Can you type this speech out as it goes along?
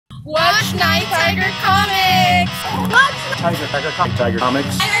Watch Nighttiger Comics! Watch Nighttiger Comics! Tiger Comics!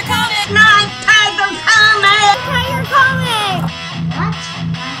 Nighttiger Comics! Nighttiger Comics!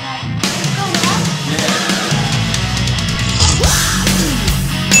 What?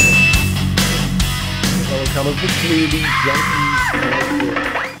 Fellow comic book community junkies,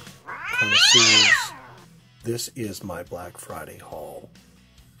 connoisseurs, this is my Black Friday haul.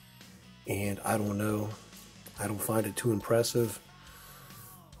 And I don't know, I don't find it too impressive.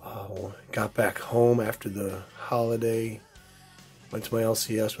 Got back home after the holiday, went to my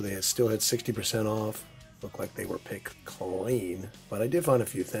LCS where they still had 60% off. Looked like they were picked clean, but I did find a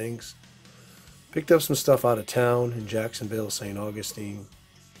few things. Picked up some stuff out of town in Jacksonville, St. Augustine.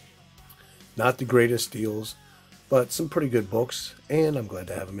 Not the greatest deals, but some pretty good books, and I'm glad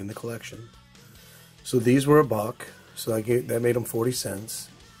to have them in the collection. So these were $1, so that made them 40 cents.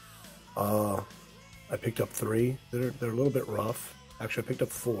 I picked up 3. They're a little bit rough. Actually, I picked up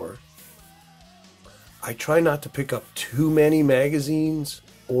 4. I try not to pick up too many magazines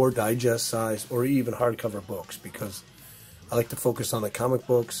or digest size or even hardcover books because I like to focus on the comic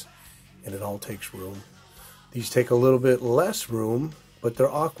books and it all takes room. These take a little bit less room, but they're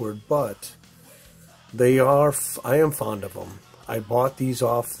awkward, but they are, I am fond of them. I bought these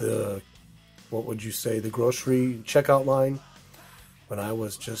off the, what would you say, the grocery checkout line when I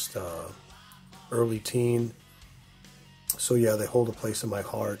was just early teen. So yeah, they hold a place in my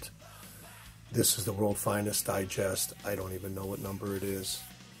heart. This is the World Finest Digest. I don't even know what number it is.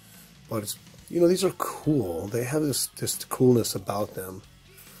 But it's, you know, these are cool. They have this coolness about them.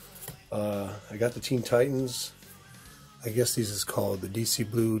 I got the Teen Titans. I guess these is called the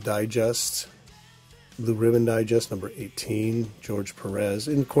DC Blue Digest. Blue Ribbon Digest, number 18. George Perez.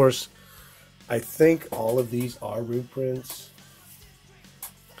 And of course, I think all of these are reprints.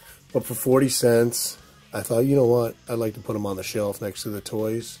 But for 40 cents, I thought, you know what? I'd like to put them on the shelf next to the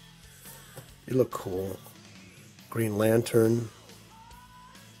toys. They look cool. Green Lantern,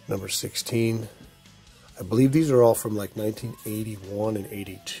 number 16. I believe these are all from like 1981 and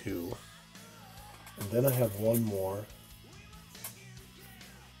 82. And then I have one more.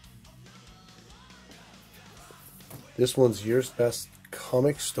 This one's Year's Best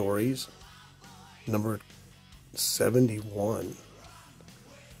Comic Stories, number 71.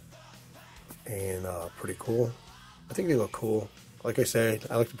 And pretty cool. I think they look cool. Like I say,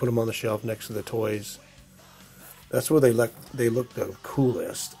 I like to put them on the shelf next to the toys. That's where they look the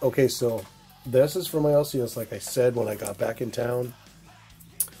coolest. Okay, so this is for my LCS, like I said, when I got back in town.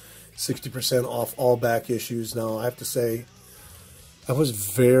 60% off all back issues. Now, I have to say, I was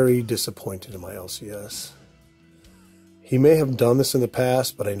very disappointed in my LCS. He may have done this in the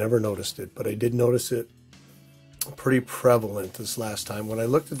past, but I never noticed it. But I did notice it pretty prevalent this last time. When I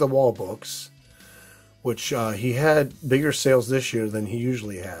looked at the wall books, which he had bigger sales this year than he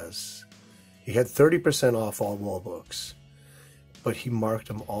usually has. He had 30% off all wall books, but he marked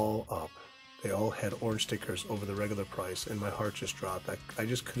them all up. They all had orange stickers over the regular price, and my heart just dropped. I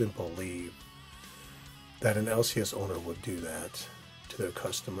just couldn't believe that an LCS owner would do that to their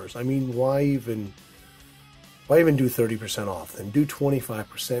customers. I mean, why even do 30% off? Then do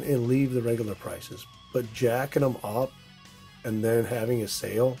 25% and leave the regular prices. But jacking them up and then having a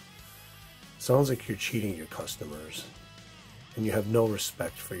sale sounds like you're cheating your customers. And you have no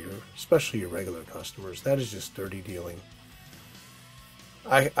respect for especially your regular customers. That is just dirty dealing.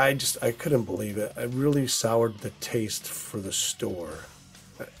 I couldn't believe it. I really soured the taste for the store.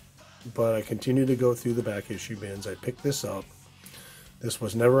 But I continued to go through the back issue bins. I picked this up. This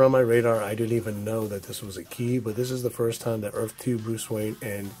was never on my radar. I didn't even know that this was a key, but this is the first time that Earth 2 Bruce Wayne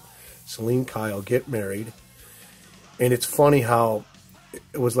and Selene Kyle get married. And it's funny how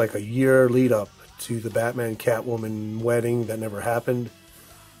it was like a year lead up to the Batman Catwoman wedding that never happened.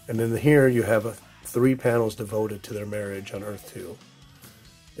 And then here you have 3 panels devoted to their marriage on Earth 2.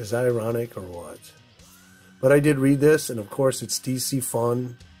 Is that ironic or what? But I did read this, and of course it's DC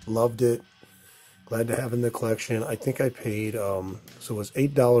fun. Loved it. Glad to have in the collection. I think I paid, so it was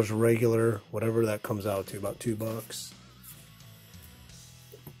 $8 regular, whatever that comes out to, about $2.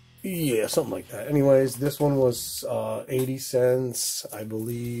 Yeah, something like that. Anyways, this one was 80 cents, I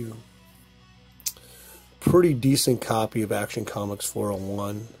believe. Pretty decent copy of Action Comics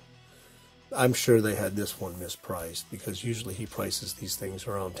 401. I'm sure they had this one mispriced because usually he prices these things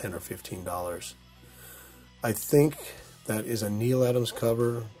around $10 or $15. I think that is a Neil Adams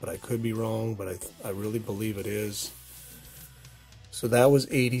cover, but I could be wrong, but I really believe it is. So that was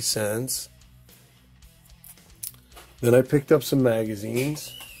 80 cents. Then I picked up some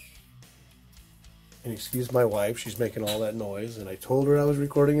magazines. And excuse my wife, she's making all that noise, and I told her I was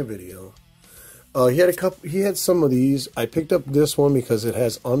recording a video. He had a couple. He had some of these. I picked up this one because it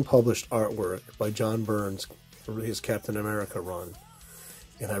has unpublished artwork by John Burns for his Captain America run,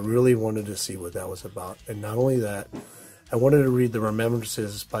 and I really wanted to see what that was about. And not only that, I wanted to read the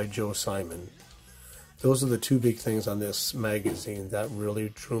Remembrances by Joe Simon. Those are the two big things on this magazine that really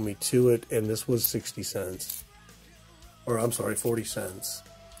drew me to it. And this was 60 cents, or I'm sorry, 40 cents.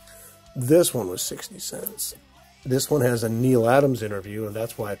 This one was 60 cents. This one has a Neil Adams interview, and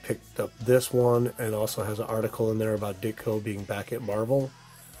that's why I picked up this one, and also has an article in there about Ditko being back at Marvel.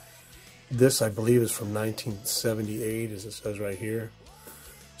 This, I believe, is from 1978, as it says right here.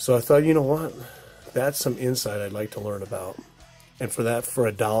 So I thought, you know what? That's some insight I'd like to learn about. And for that,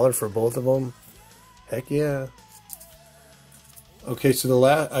 for $1 for both of them, heck yeah. Okay, so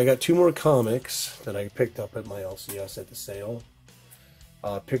I got two more comics that I picked up at my LCS at the sale.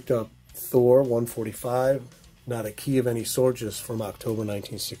 Picked up Thor 145. Not a key of any sort, just from October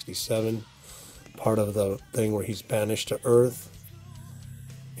 1967. Part of the thing where he's banished to Earth.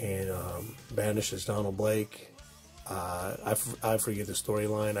 And banished as Donald Blake. I forget the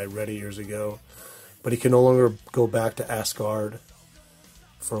storyline. I read it years ago. But he can no longer go back to Asgard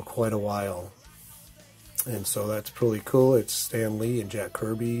for quite a while. And so that's pretty cool. It's Stan Lee and Jack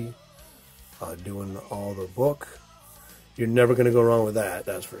Kirby doing all the book. You're never going to go wrong with that,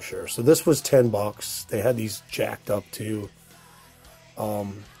 that's for sure. So this was $10. They had these jacked up to,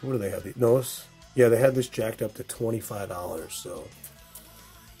 what do they have? Notice? Yeah, they had this jacked up to $25. So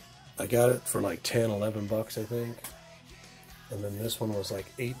I got it for like 10, 11 bucks, I think. And then this one was like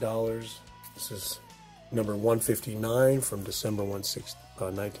 $8. This is number 159 from December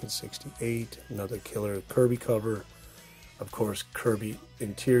 1968. Another killer Kirby cover. Of course, Kirby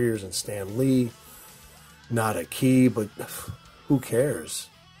interiors and Stan Lee. Not a key, but who cares?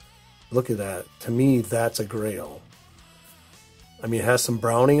 Look at that. To me, that's a grail. I mean, it has some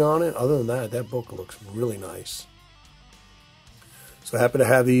Browning on it. Other than that, that book looks really nice. So I happen to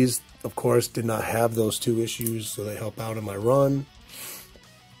have these. Of course, did not have those two issues, so they help out in my run.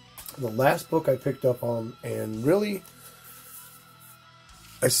 The last book I picked up on, and really,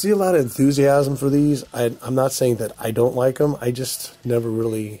 I see a lot of enthusiasm for these. I'm not saying that I don't like them. I just never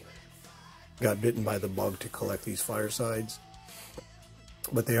really got bitten by the bug to collect these firesides,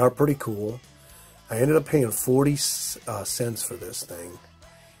 but they are pretty cool. I ended up paying 40 cents for this thing,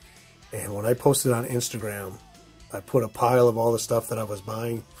 and when I posted on Instagram, I put a pile of all the stuff that I was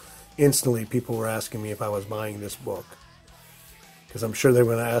buying. Instantly, people were asking me if I was buying this book, because I'm sure they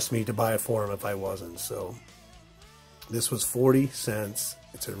were going to ask me to buy it for them if I wasn't. So this was 40 cents.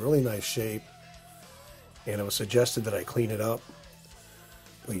 It's in really nice shape, and it was suggested that I clean it up.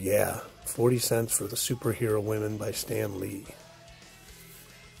 But yeah, 40 cents for the Superhero Women by Stan Lee.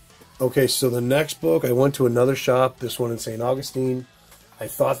 Okay, so the next book, I went to another shop, this one in St. Augustine. I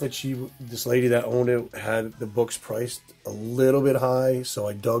thought that this lady that owned it had the books priced a little bit high, so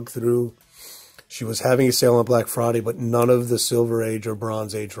I dug through. She was having a sale on Black Friday, but none of the Silver Age or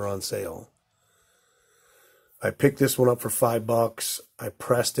Bronze Age were on sale. I picked this one up for $5. I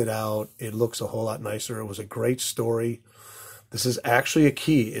pressed it out. It looks a whole lot nicer. It was a great story. This is actually a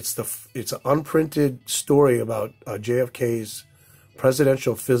key. It's an unprinted story about JFK's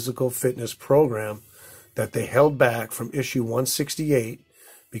presidential physical fitness program that they held back from issue 168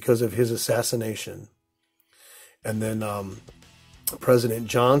 because of his assassination. And then President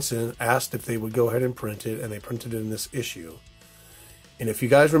Johnson asked if they would go ahead and print it, and they printed it in this issue. And if you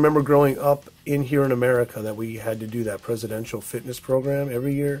guys remember growing up in here in America that we had to do that presidential fitness program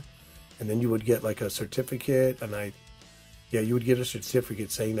every year, and then you would get like a certificate, and you would get a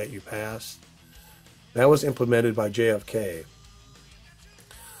certificate saying that you passed. That was implemented by JFK.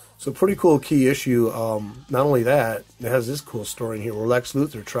 So pretty cool key issue. Not only that, it has this cool story in here where Lex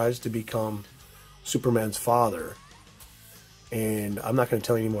Luthor tries to become Superman's father. And I'm not going to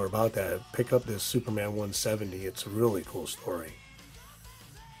tell you any more about that. Pick up this Superman 170. It's a really cool story.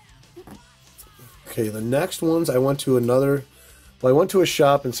 Okay, the next ones, I went to a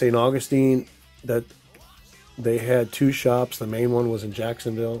shop in St. Augustine that they had two shops. The main one was in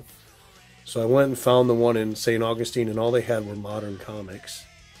Jacksonville. So I went and found the one in St. Augustine, and all they had were modern comics.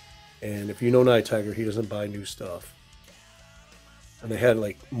 And if you know Nighttiger, he doesn't buy new stuff. And they had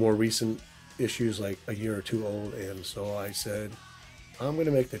like more recent issues, like a year or two old. And so I said, I'm going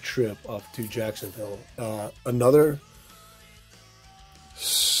to make the trip up to Jacksonville. Another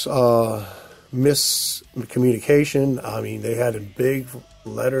miscommunication. I mean, they had in big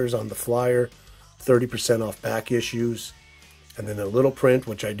letters on the flyer, 30% off back issues. And then the little print,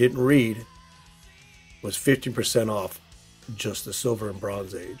 which I didn't read, was 50% off just the Silver and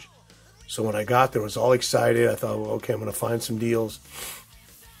Bronze Age. So when I got there, I was all excited. I thought, well, okay, I'm going to find some deals.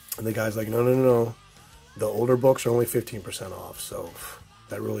 And the guy's like, no, no, no, no. The older books are only 15% off. So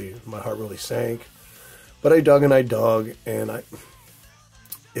that really, my heart really sank. But I dug and I dug, and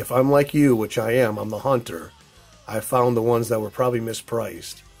if I'm like you, which I am, I'm the hunter, I found the ones that were probably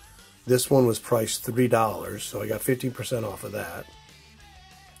mispriced. This one was priced $3, so I got 15% off of that.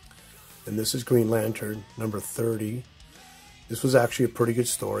 And this is Green Lantern, number 30. This was actually a pretty good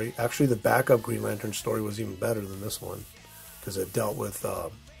story. Actually, the backup Green Lantern story was even better than this one, because it dealt with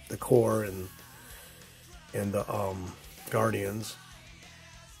the Corps and the Guardians.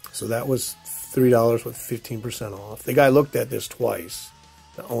 So that was $3 with 15% off. The guy looked at this twice,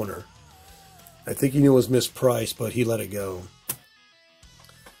 the owner. I think he knew it was mispriced, but he let it go.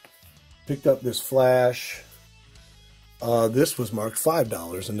 Picked up this Flash. This was marked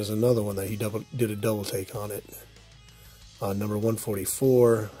 $5, and there's another one that he did a double take on it. Number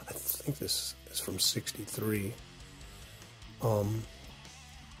 144. I think this is from '63.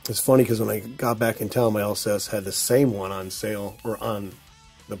 It's funny because when I got back in town, my LCS had the same one on sale, or on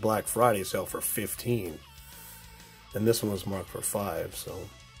the Black Friday sale, for $15, and this one was marked for $5. So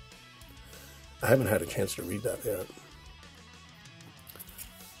I haven't had a chance to read that yet.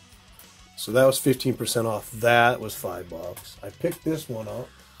 So that was 15% off. That was $5. I picked this one up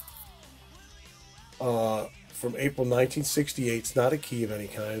from April 1968. It's not a key of any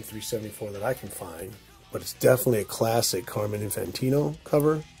kind, 374 that I can find, but it's definitely a classic Carmen Infantino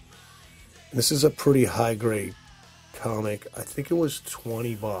cover. And this is a pretty high-grade comic. I think it was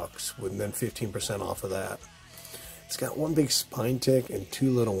 $20 with then 15% off of that. It's got one big spine tick and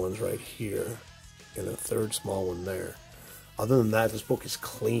two little ones right here, and a third small one there. Other than that, this book is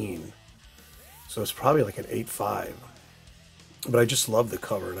clean. So it's probably like an 8.5. But I just love the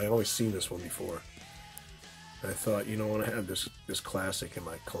cover, and I've always seen this one before. And I thought, you know, I want to have this classic in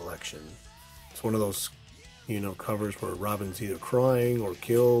my collection. It's one of those, you know, covers where Robin's either crying or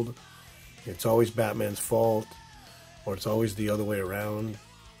killed. It's always Batman's fault, or it's always the other way around.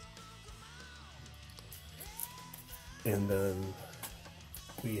 And then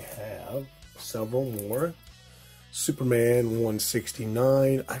we have several more. Superman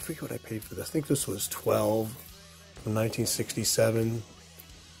 169. I forget what I paid for this. I think this was $12 from 1967,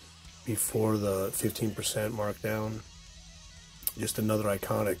 before the 15% markdown. Just another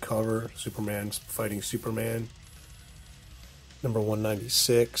iconic cover. Superman's fighting Superman. Number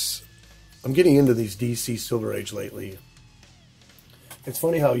 196. I'm getting into these DC Silver Age lately. It's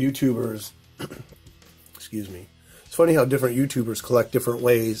funny how YouTubers, excuse me, it's funny how different YouTubers collect different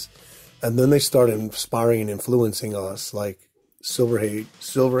ways. And then they start inspiring and influencing us, like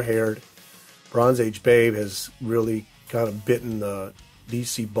silver-haired Bronze Age Babe has really kind of bitten the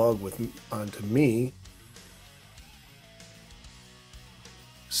DC bug onto me.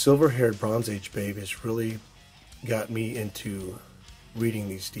 Silver-haired Bronze Age Babe has really got me into reading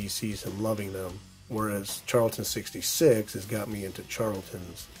these DCs and loving them, whereas Charlton 66 has got me into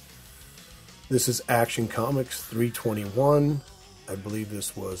Charltons. This is Action Comics 321. I believe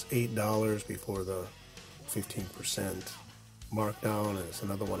this was $8 before the 15% markdown, and it's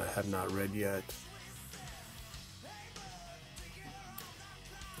another one I have not read yet.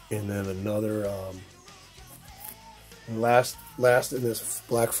 And then another last in this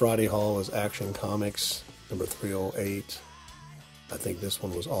Black Friday haul is Action Comics number 308. I think this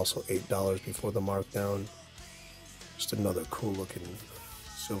one was also $8 before the markdown. Just another cool looking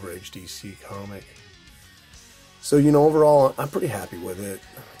Silver Age DC comic. So, you know, overall, I'm pretty happy with it.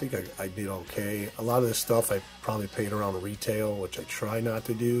 I think I did okay. A lot of this stuff I probably paid around retail, which I try not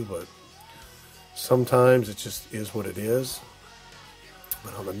to do, but sometimes it just is what it is.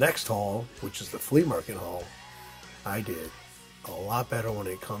 But on the next haul, which is the flea market haul, I did a lot better when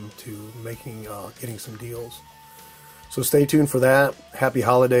it comes to getting some deals. So stay tuned for that. Happy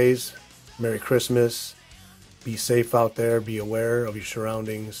holidays. Merry Christmas. Be safe out there. Be aware of your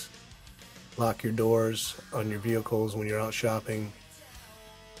surroundings. Lock your doors on your vehicles when you're out shopping.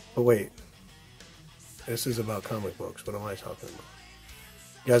 But wait, this is about comic books. What am I talking about?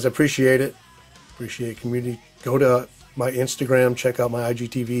 Guys, I appreciate it. Appreciate community. Go to my Instagram. Check out my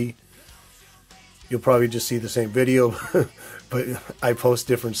IGTV. You'll probably just see the same video, but I post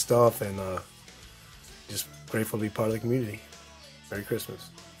different stuff, and just grateful to be part of the community. Merry Christmas.